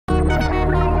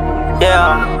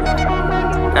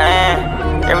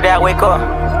Man, every day I wake up,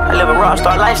 I live a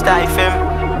rockstar lifestyle, you feel me?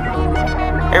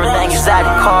 Everything exotic,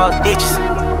 cars, bitches,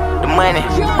 the money,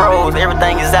 bros,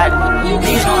 everything exotic.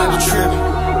 Niggas know I be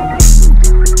trippin'.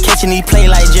 Catching these play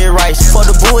like Jerry Rice. For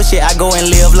the bullshit, I go and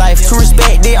live life. To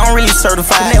respect, they I'm really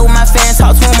certified. Connect with my fans,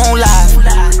 talk to them on live.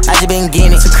 I just been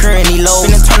getting it, securing these lows.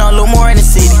 Finna turn on a little more in the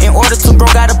city. In order to grow,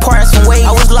 gotta part some way.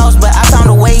 I was lost, but I found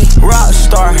a way.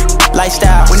 Rockstar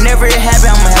lifestyle. Whenever it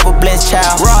happen, I'ma have a blessed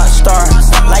child. Rockstar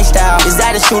lifestyle. Is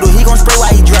that a shooter? He gon' spray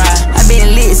while he drive. I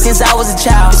been lit since I was a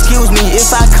child. Excuse me if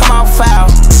I come out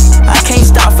foul. I can't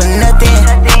stop for nothing.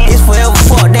 It's forever,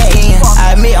 fuck that end.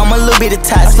 I admit I'm a little bit of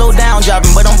tight. Slow down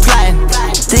dropping, but I'm plotting.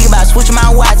 Think about switching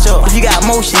my watch up. If you got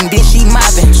motion, then she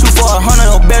mopping. Shoot for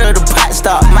 100 or better, the pot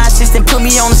stop. My assistant put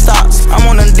me on the stocks. I'm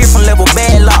on a different level,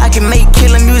 bad luck. I can make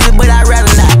killer music, but I'd rather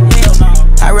not.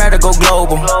 I'd rather go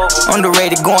global.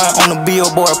 Underrated, going on the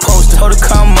billboard poster. Told her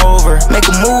come over, make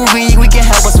a movie, we can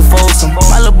help us afford some.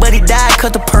 My little buddy died,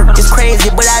 cut the perk. It's crazy,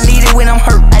 but I need it when I'm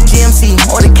hurt. I GMC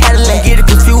or the Cadillac. Get it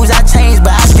confused, I changed,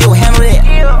 but I still handle it.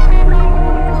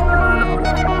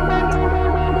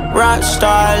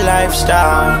 Rockstar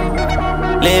lifestyle,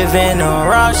 living a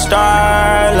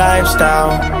rockstar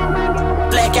lifestyle.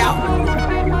 Blackout,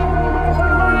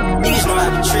 niggas know how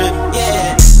to trip,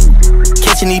 yeah.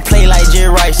 Catching these play like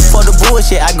Jerry Rice. For the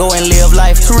bullshit, I go and live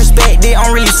life. To respect, they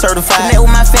I'm really certified. Connect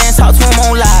with my fans, talk to them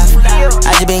on live.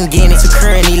 I just been getting it,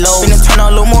 securing these lows. Finna turn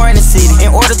on a little more in the city.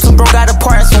 In order to grow, gotta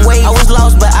part some way. I was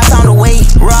lost, but I found a way.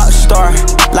 Rockstar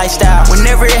lifestyle.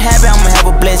 Whenever it happen, I'ma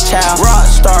have a blessed child.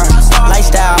 Rockstar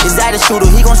lifestyle. Is that a shooter?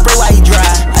 He gon' spray while he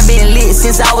drive. I been lit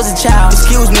since I was a child.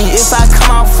 Excuse me if I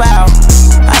come out foul.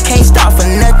 I can't stop for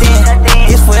nothing.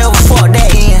 It's forever, fuck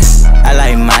that end. I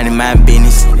like minding my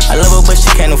business. I love her, but she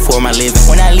can't afford my living.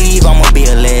 When I leave, I'ma be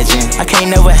a legend. I can't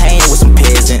never hang with some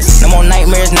peasants. No more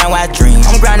nightmares, now I dream.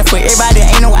 I'm grinding for everybody,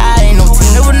 ain't no I, ain't no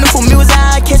team. Never knew for music,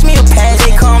 I catch me a pass.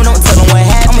 They come, don't tell them what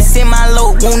happened. I'ma send my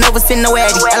load, won't never send no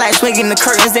addy. I like swinging the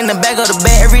curtains in the back of the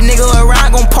bed. Every nigga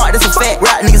around gon' part, that's a fact.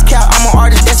 Rock niggas count, I'm an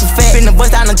artist, that's a fact. Finna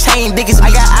bust down the chain, biggest.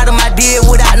 I got out of my deal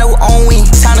without no own wing.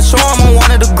 Time to show 'em I'm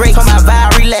one of the greats. For my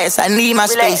vibe, relax, I need my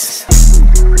space.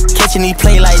 Catching these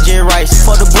play like Jerry Rice.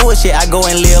 For the bullshit, I go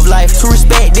and live life. To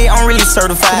respect, they I'm really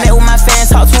certified. Connect with my fans,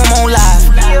 talk to them on live.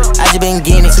 I just been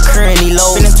getting it, securing these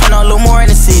lows. Finna turn on a little more in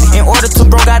the city. In order to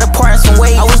grow, gotta part some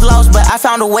way. I was lost, but I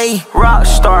found a way.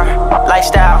 Rockstar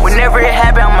lifestyle. Whenever it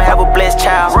happen, I'ma have a blessed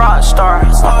child. Rockstar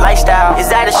lifestyle. Is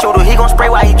that a shooter? He gon' spray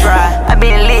while he drive. I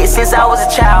been lit since I was a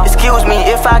child. Excuse me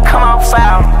if I come out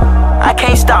foul. I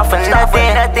can't stop for nothing.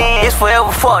 It's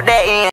forever, fuck that end.